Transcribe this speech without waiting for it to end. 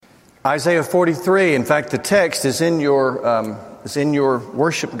Isaiah 43. In fact, the text is in your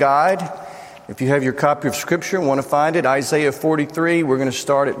worship guide. If you have your copy of Scripture and want to find it, Isaiah 43, we're going to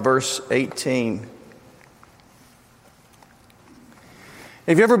start at verse 18.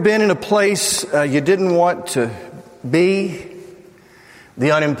 Have you ever been in a place you didn't want to be?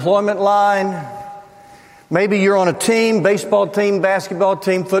 The unemployment line? Maybe you're on a team, baseball team, basketball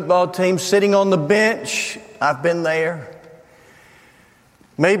team, football team, sitting on the bench. I've been there.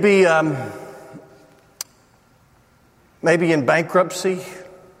 Maybe in bankruptcy,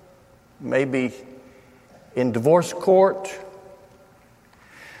 maybe in divorce court,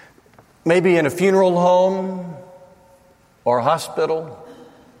 maybe in a funeral home or a hospital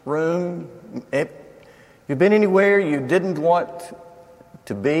room. Have you been anywhere you didn't want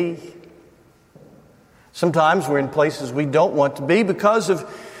to be? Sometimes we're in places we don't want to be because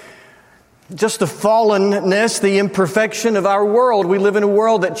of just the fallenness, the imperfection of our world. We live in a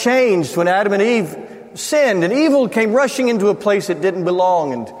world that changed when Adam and Eve sinned, and evil came rushing into a place it didn't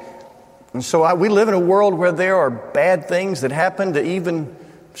belong. And so we live in a world where there are bad things that happen to even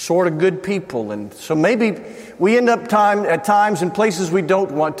sort of good people. And so maybe we end up at times in places we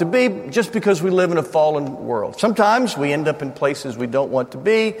don't want to be just because we live in a fallen world. Sometimes we end up in places we don't want to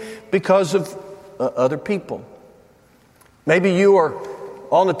be because of other people. Maybe you are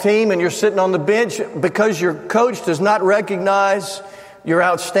on the team and you're sitting on the bench because your coach does not recognize your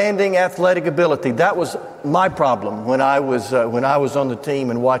outstanding athletic ability. That was my problem when I was on the team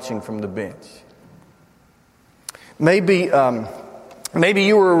and watching from the bench. Maybe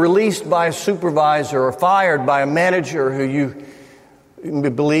you were released by a supervisor or fired by a manager who you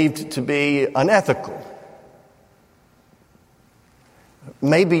believed to be unethical.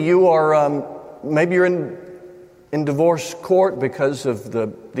 Maybe you're in divorce court because of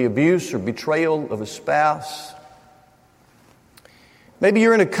the abuse or betrayal of a spouse. Maybe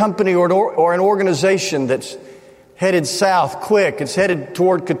you're in a company or an organization that's headed south quick. It's headed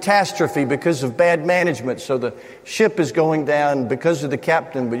toward catastrophe because of bad management. So the ship is going down because of the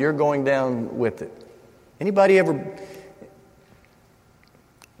captain, but you're going down with it. Anybody ever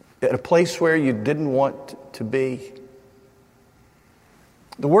at a place where you didn't want to be?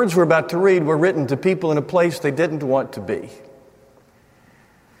 The words we're about to read were written to people in a place they didn't want to be.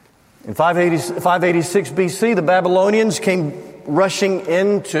 In 586 BC, the Babylonians came rushing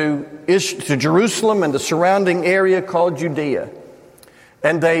into Jerusalem and the surrounding area called Judea.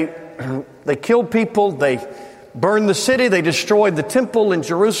 And they killed people, they burned the city, they destroyed the temple in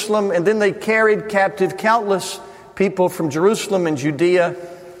Jerusalem, and then they carried captive countless people from Jerusalem and Judea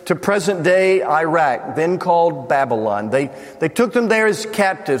to present-day Iraq, then called Babylon. They took them there as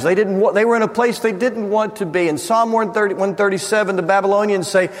captives. They were in a place they didn't want to be. In Psalm 137, the Babylonians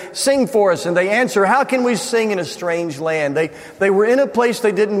say, "Sing for us." And they answer, "How can we sing in a strange land?" They were in a place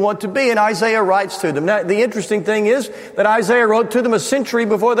they didn't want to be, and Isaiah writes to them. Now, the interesting thing is that Isaiah wrote to them a century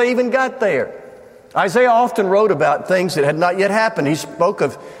before they even got there. Isaiah often wrote about things that had not yet happened. He spoke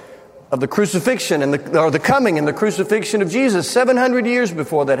of the crucifixion or the coming and the crucifixion of Jesus 700 years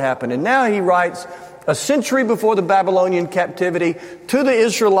before that happened. And now he writes a century before the Babylonian captivity to the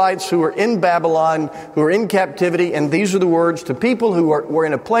Israelites who are in Babylon, who are in captivity. And these are the words to people who were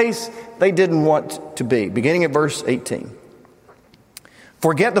in a place they didn't want to be. Beginning at verse 18.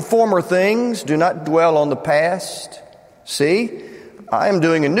 "Forget the former things. Do not dwell on the past. See, I am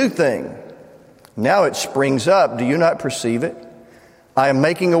doing a new thing. Now it springs up. Do you not perceive it? I am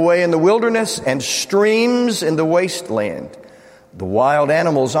making a way in the wilderness and streams in the wasteland. The wild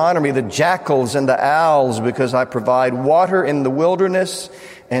animals honor me, the jackals and the owls, because I provide water in the wilderness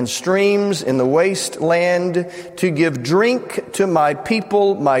and streams in the wasteland to give drink to my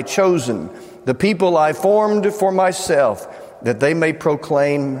people, my chosen, the people I formed for myself, that they may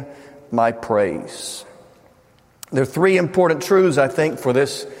proclaim my praise." There are three important truths, I think,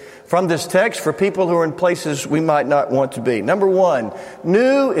 from this text for people who are in places we might not want to be. Number one,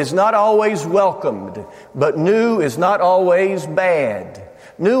 new is not always welcomed, but new is not always bad.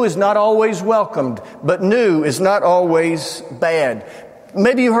 New is not always welcomed, but new is not always bad.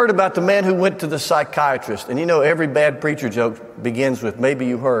 Maybe you heard about the man who went to the psychiatrist, and you know every bad preacher joke begins with maybe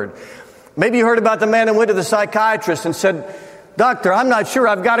you heard. Maybe you heard about the man who went to the psychiatrist and said, "Doctor, I'm not sure.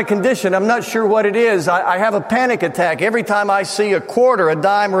 I've got a condition. I'm not sure what it is. I have a panic attack every time I see a quarter, a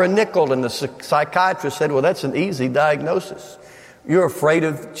dime, or a nickel." And the psychiatrist said, "Well, that's an easy diagnosis. You're afraid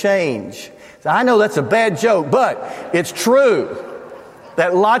of change." So I know that's a bad joke, but it's true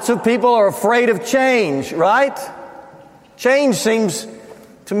that lots of people are afraid of change, right? Change seems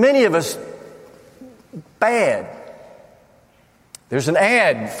to many of us bad. There's an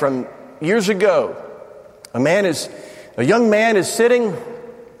ad from years ago. A young man is sitting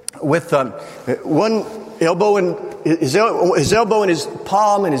with one elbow in his elbow in his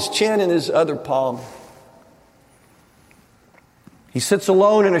palm and his chin in his other palm. He sits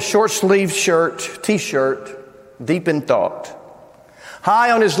alone in a short-sleeved t-shirt, deep in thought.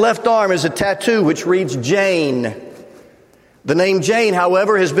 High on his left arm is a tattoo which reads Jane. The name Jane,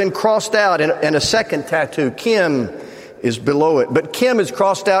 however, has been crossed out, and a second tattoo, Kim, is below it. But Kim is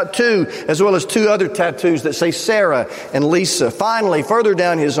crossed out too, as well as two other tattoos that say Sarah and Lisa. Finally, further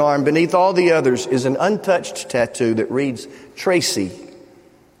down his arm, beneath all the others, is an untouched tattoo that reads Tracy.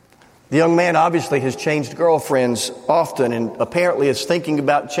 The young man obviously has changed girlfriends often and apparently is thinking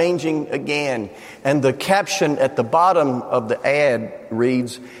about changing again. And the caption at the bottom of the ad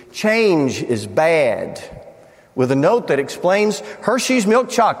reads, "Change is bad," with a note that explains Hershey's milk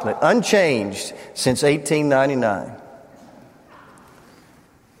chocolate, unchanged since 1899.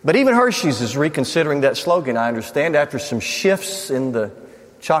 But even Hershey's is reconsidering that slogan, I understand, after some shifts in the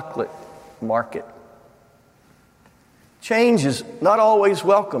chocolate market. Change is not always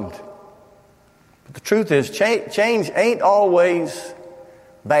welcomed. But the truth is, change ain't always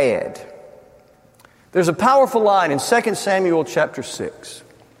bad. There's a powerful line in 2 Samuel chapter 6.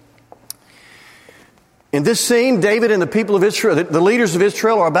 In this scene, David and the people of Israel, the leaders of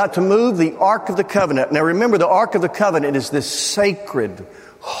Israel, are about to move the Ark of the Covenant. Now remember, the Ark of the Covenant is this sacred,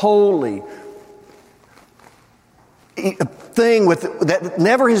 holy thing that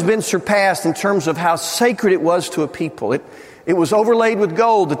never has been surpassed in terms of how sacred it was to a people. It was overlaid with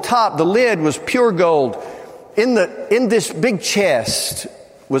gold. The top, the lid was pure gold. In this big chest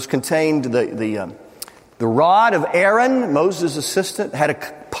was contained the rod of Aaron, Moses' assistant, had a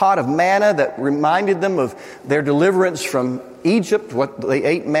pot of manna that reminded them of their deliverance from Egypt, what they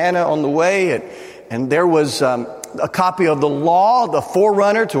ate manna on the way. And there was a copy of the law, the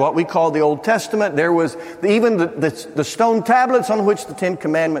forerunner to what we call the Old Testament. There was even the stone tablets on which the Ten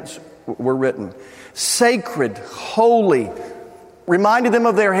Commandments were written. Sacred, holy, reminded them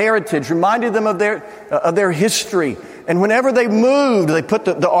of their heritage, reminded them of their history. And whenever they moved, they put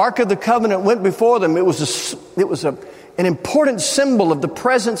the Ark of the Covenant went before them. It was an important symbol of the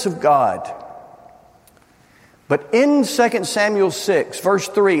presence of God. But in 2 Samuel 6, verse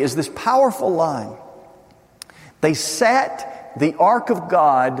 3, is this powerful line. They sat the Ark of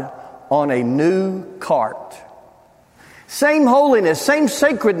God on a new cart. Same holiness, same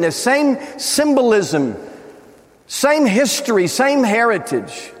sacredness, same symbolism, same history, same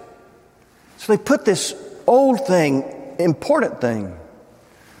heritage. So they put this old thing, important thing,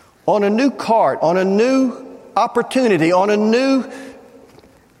 on a new cart, on a new opportunity, on a new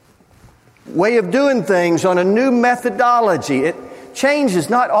way of doing things, on a new methodology. Change is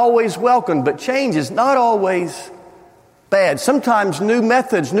not always welcome, but change is not always bad. Sometimes new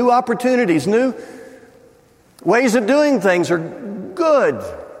methods, new opportunities, new ways of doing things are good.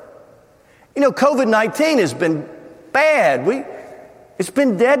 You know, COVID-19 has been bad. It's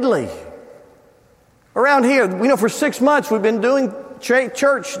been deadly. Around here, for 6 months we've been doing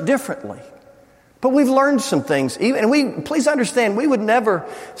church differently. But we've learned some things. Please understand, we would never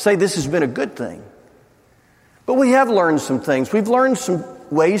say this has been a good thing. But we have learned some things. We've learned some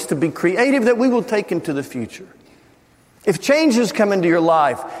ways to be creative that we will take into the future. If changes come into your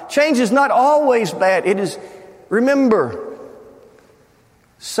life, change is not always bad. It is, remember,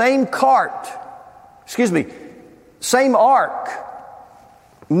 same ark,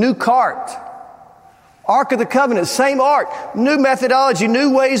 new cart. Ark of the Covenant, same ark, new methodology,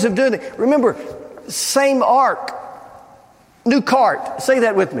 new ways of doing it. Remember, same ark, new cart. Say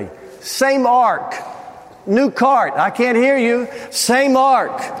that with me. Same ark, new cart. I can't hear you. Same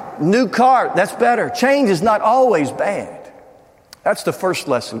ark, new cart. That's better. Change is not always bad. That's the first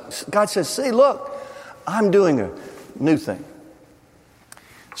lesson. God says, see, look, I'm doing a new thing.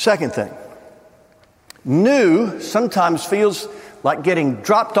 Second thing, new sometimes feels like getting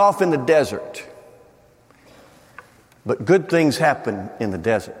dropped off in the desert. But good things happen in the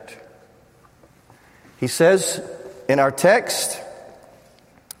desert. He says in our text,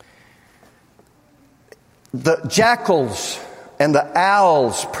 the jackals and the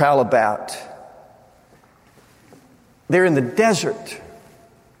owls prowl about. They're in the desert,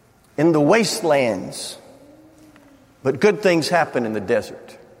 in the wastelands. But good things happen in the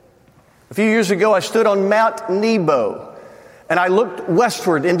desert. A few years ago, I stood on Mount Nebo, and I looked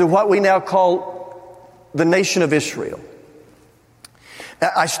westward into what we now call the nation of Israel.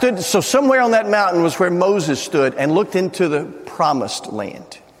 So somewhere on that mountain was where Moses stood and looked into the promised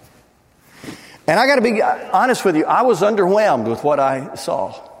land. And I got to be honest with you, I was underwhelmed with what I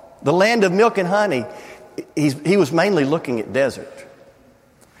saw. The land of milk and honey, he was mainly looking at desert.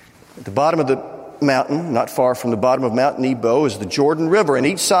 At the bottom of the mountain, not far from the bottom of Mount Nebo, is the Jordan River, and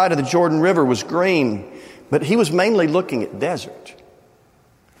each side of the Jordan River was green, but he was mainly looking at desert.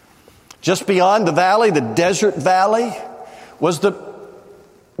 Just beyond the valley, the desert valley, was the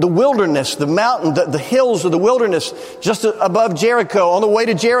wilderness, the mountain, the hills of the wilderness just above Jericho, on the way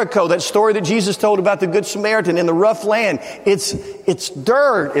to Jericho, that story that Jesus told about the Good Samaritan in the rough land. It's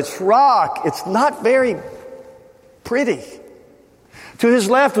dirt, it's rock, it's not very pretty. To his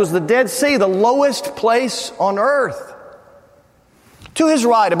left was the Dead Sea, the lowest place on earth. To his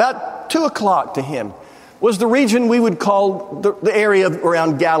right, about 2 o'clock to him, was the region we would call the area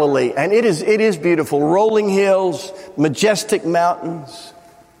around Galilee. And it is beautiful. Rolling hills, majestic mountains.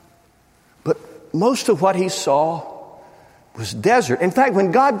 But most of what he saw was desert. In fact,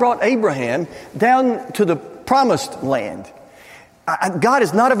 when God brought Abraham down to the promised land, God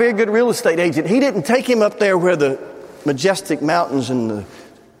is not a very good real estate agent. He didn't take him up there where the majestic mountains in the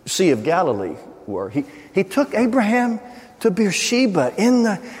Sea of Galilee were. He took Abraham to Beersheba in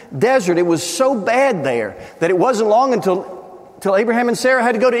the desert. It was so bad there that it wasn't long until Abraham and Sarah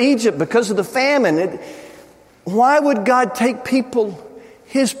had to go to Egypt because of the famine. Why would God take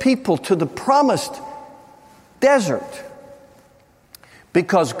his people to the promised desert?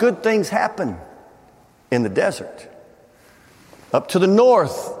 Because good things happen in the desert. Up to the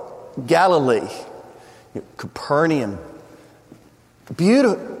north, Galilee, Capernaum,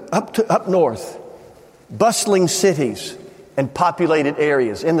 beautiful, up north, bustling cities and populated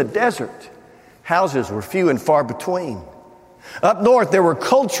areas. In the desert, houses were few and far between. Up north, there were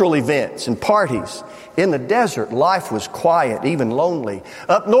cultural events and parties. In the desert, life was quiet, even lonely.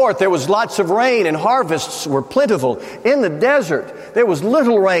 Up north, there was lots of rain and harvests were plentiful. In the desert, there was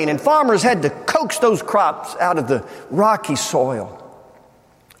little rain and farmers had to coax those crops out of the rocky soil.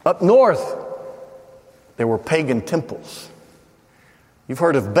 Up north, there were pagan temples. You've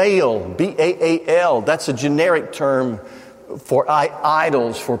heard of Baal, B-A-A-L. That's a generic term for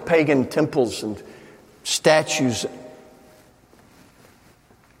idols, for pagan temples and statues.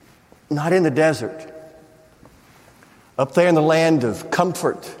 Not in the desert. Up there in the land of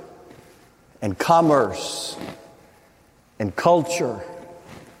comfort and commerce and culture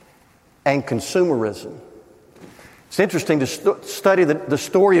and consumerism. It's interesting to study the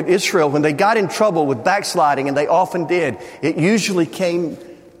story of Israel. When they got in trouble with backsliding, and they often did, it usually came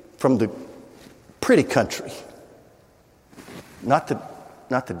from the pretty country, not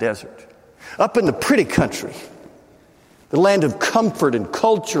the desert. Up in the pretty country, the land of comfort and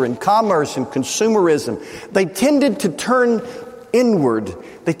culture and commerce and consumerism, they tended to turn inward.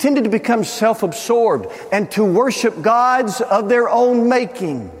 They tended to become self-absorbed and to worship gods of their own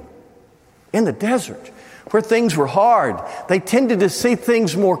making. In the desert, where things were hard, they tended to see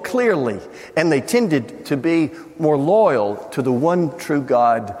things more clearly, and they tended to be more loyal to the one true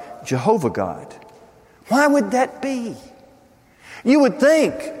God, Jehovah God. Why would that be? You would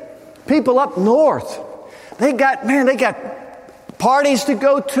think people up north, they got parties to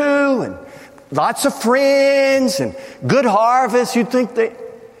go to and lots of friends and good harvests. You'd think but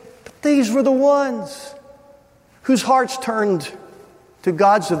these were the ones whose hearts turned to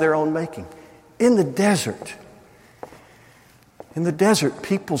gods of their own making. In the desert,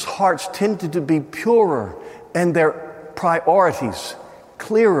 people's hearts tended to be purer and their priorities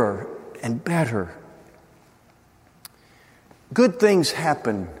clearer and better. Good things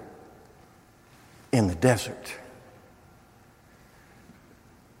happen in the desert.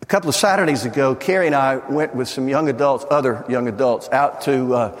 A couple of Saturdays ago, Carrie and I went with some other young adults, out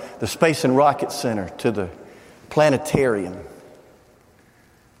to the Space and Rocket Center, to the planetarium.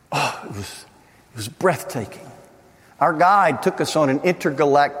 Oh, it was breathtaking. Our guide took us on an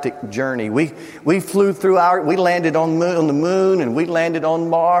intergalactic journey. We flew through we landed on the moon, and we landed on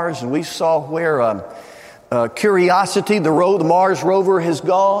Mars, and we saw where Curiosity, the Mars rover, has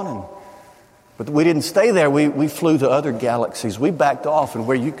gone. But we didn't stay there. We flew to other galaxies. We backed off, and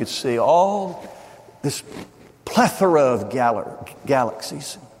where you could see all this plethora of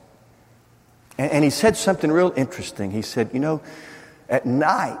galaxies. And he said something real interesting. He said, at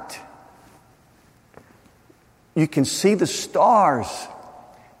night, you can see the stars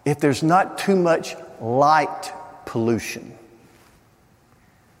if there's not too much light pollution.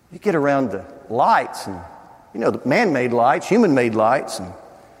 You get around the lights and, the man-made lights, human-made lights, and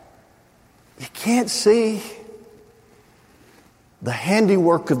you can't see the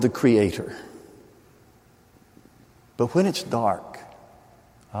handiwork of the Creator. But when it's dark,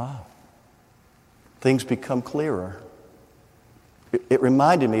 things become clearer. It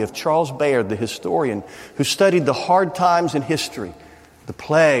reminded me of Charles Baird, the historian, who studied the hard times in history, the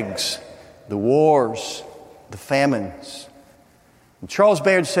plagues, the wars, the famines. And Charles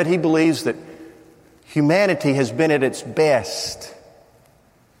Baird said he believes that humanity has been at its best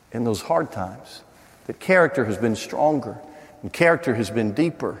in those hard times. That character has been stronger and character has been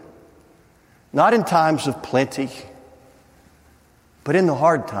deeper. Not in times of plenty, but in the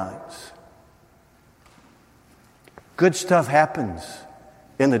hard times. Good stuff happens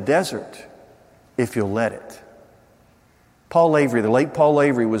in the desert if you'll let it. Paul Avery, the late Paul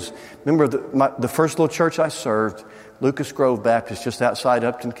Avery, was, remember the first little church I served, Lucas Grove Baptist, just outside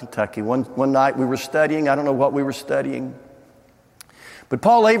Upton, Kentucky. One night we were studying. I don't know what we were studying. But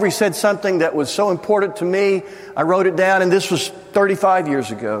Paul Avery said something that was so important to me. I wrote it down, and this was 35 years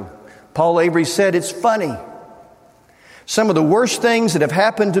ago. Paul Avery said, "It's funny. Some of the worst things that have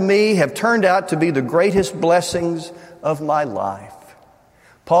happened to me have turned out to be the greatest blessings of my life."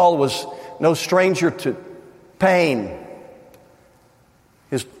 Paul was no stranger to pain.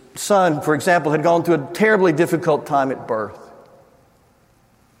 His son, for example, had gone through a terribly difficult time at birth.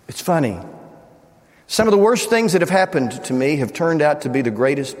 It's funny. Some of the worst things that have happened to me have turned out to be the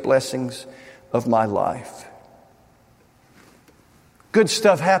greatest blessings of my life. Good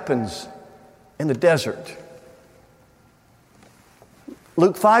stuff happens in the desert.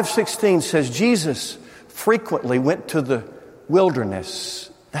 Luke 5:16 says Jesus frequently went to the wilderness.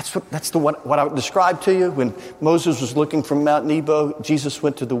 That's what I described to you when Moses was looking from Mount Nebo. Jesus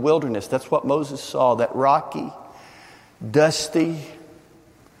went to the wilderness. That's what Moses saw, that rocky, dusty,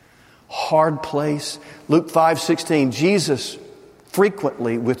 hard place. Luke 5:16, Jesus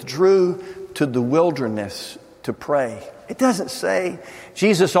frequently withdrew to the wilderness to pray. It doesn't say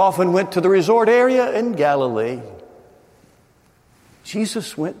Jesus often went to the resort area in Galilee.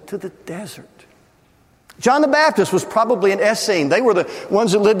 Jesus went to the desert. John the Baptist was probably an Essene. They were the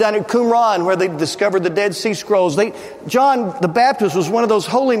ones that lived down at Qumran where they discovered the Dead Sea Scrolls. John the Baptist was one of those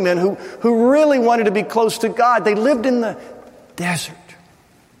holy men who really wanted to be close to God. They lived in the desert.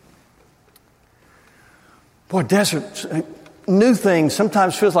 Boy, deserts, new things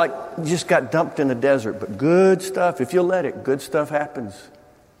sometimes feels like you just got dumped in the desert. But good stuff, if you let it, good stuff happens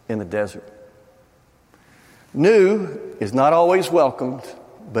in the desert. New is not always welcomed,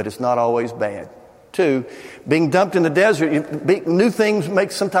 but it's not always bad. 2, being dumped in the desert, new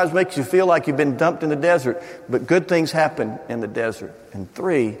things sometimes makes you feel like you've been dumped in the desert, but good things happen in the desert. And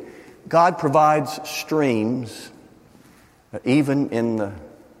 3, God provides streams even in the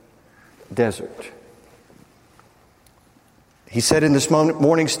desert. He said in this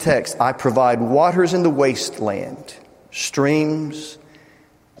morning's text, "I provide waters in the wasteland, streams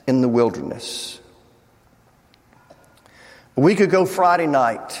in the wilderness." A week ago Friday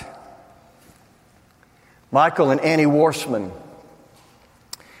night, Michael and Annie Warsman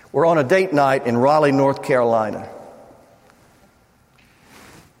were on a date night in Raleigh, North Carolina.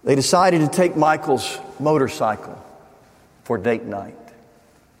 They decided to take Michael's motorcycle for date night.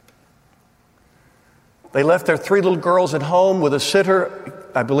 They left their 3 little girls at home with a sitter.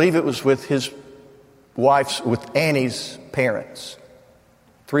 I believe it was with with Annie's parents.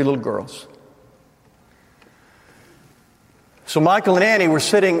 3 little girls. So Michael and Annie were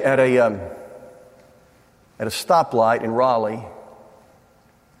sitting at a stoplight in Raleigh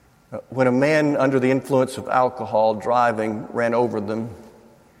when a man under the influence of alcohol driving ran over them,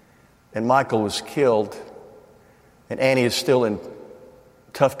 and Michael was killed, and Annie is still in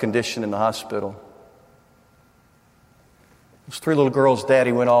tough condition in the hospital. Those 3 little girls'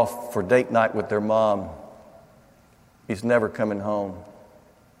 daddy went off for date night with their mom. He's never coming home.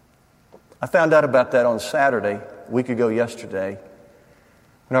 I found out about that on Saturday, a week ago yesterday,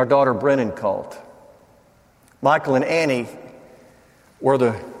 when our daughter Brennan called. Michael and Annie were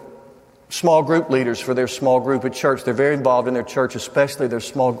the small group leaders for their small group at church. They're very involved in their church, especially their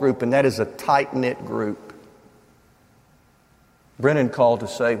small group, and that is a tight-knit group. Brennan called to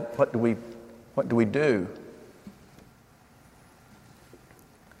say, what do we do?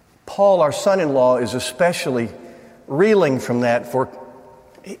 Paul, our son-in-law, is especially reeling from that, for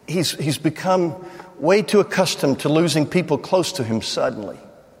he's become way too accustomed to losing people close to him suddenly.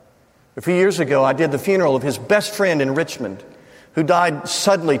 A few years ago, I did the funeral of his best friend in Richmond, who died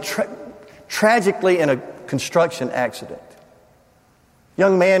suddenly, tragically in a construction accident.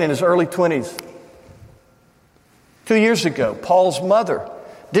 Young man in his early 20s. 2 years ago, Paul's mother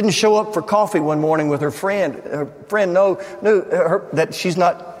didn't show up for coffee one morning with her friend. Her friend knew that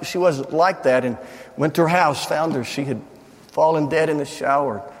she wasn't like that, and went to her house, found her. She had fallen dead in the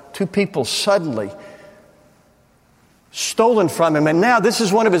shower. 2 people suddenly stolen from him, and now this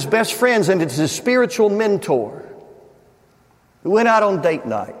is one of his best friends, and it's his spiritual mentor, who went out on date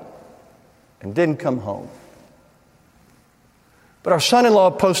night and didn't come home. But our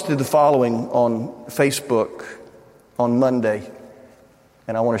son-in-law posted the following on Facebook on Monday,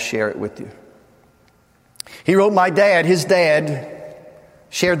 and I want to share it with you. He wrote, his dad,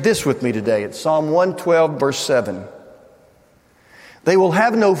 shared this with me today. It's Psalm 112, verse 7. They will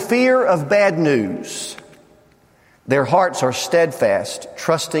have no fear of bad news. Their hearts are steadfast,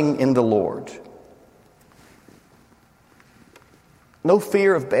 trusting in the Lord. No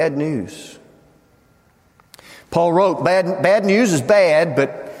fear of bad news. Paul wrote, bad news is bad,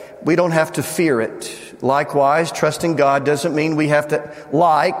 but we don't have to fear it. Likewise, trusting God doesn't mean we have to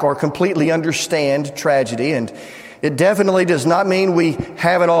like or completely understand tragedy, and it definitely does not mean we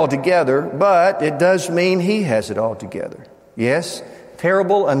have it all together, but it does mean He has it all together. Yes,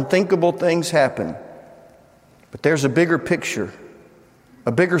 terrible, unthinkable things happen, but there's a bigger picture,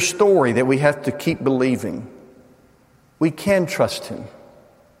 a bigger story that we have to keep believing. We can trust Him.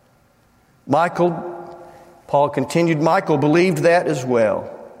 Paul continued, Michael believed that as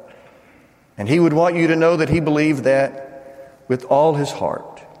well. And he would want you to know that he believed that with all his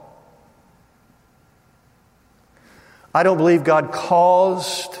heart. I don't believe God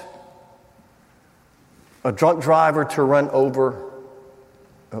caused a drunk driver to run over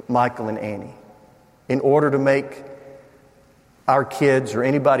Michael and Annie in order to make our kids or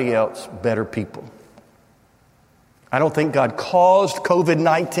anybody else better people. I don't think God caused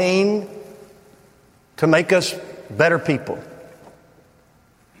COVID-19 to make us better people.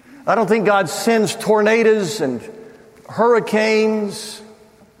 I don't think God sends tornadoes and hurricanes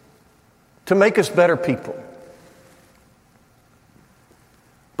to make us better people.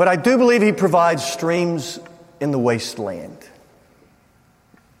 But I do believe He provides streams in the wasteland.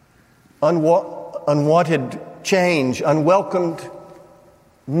 Unwanted change, unwelcomed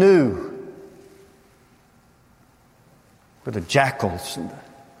new, where the jackals and the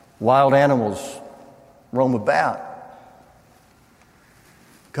wild animals roam about.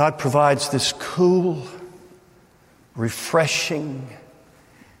 God provides this cool, refreshing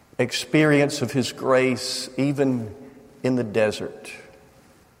experience of His grace, even in the desert.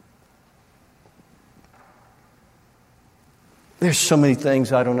 There's so many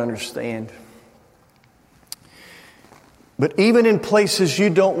things I don't understand. But even in places you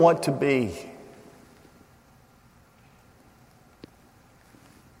don't want to be,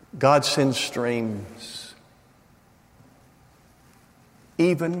 God sends streams.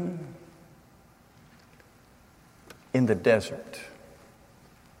 Even in the desert.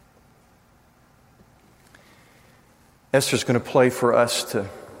 Esther's going to play for us to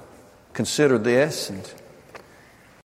consider this, and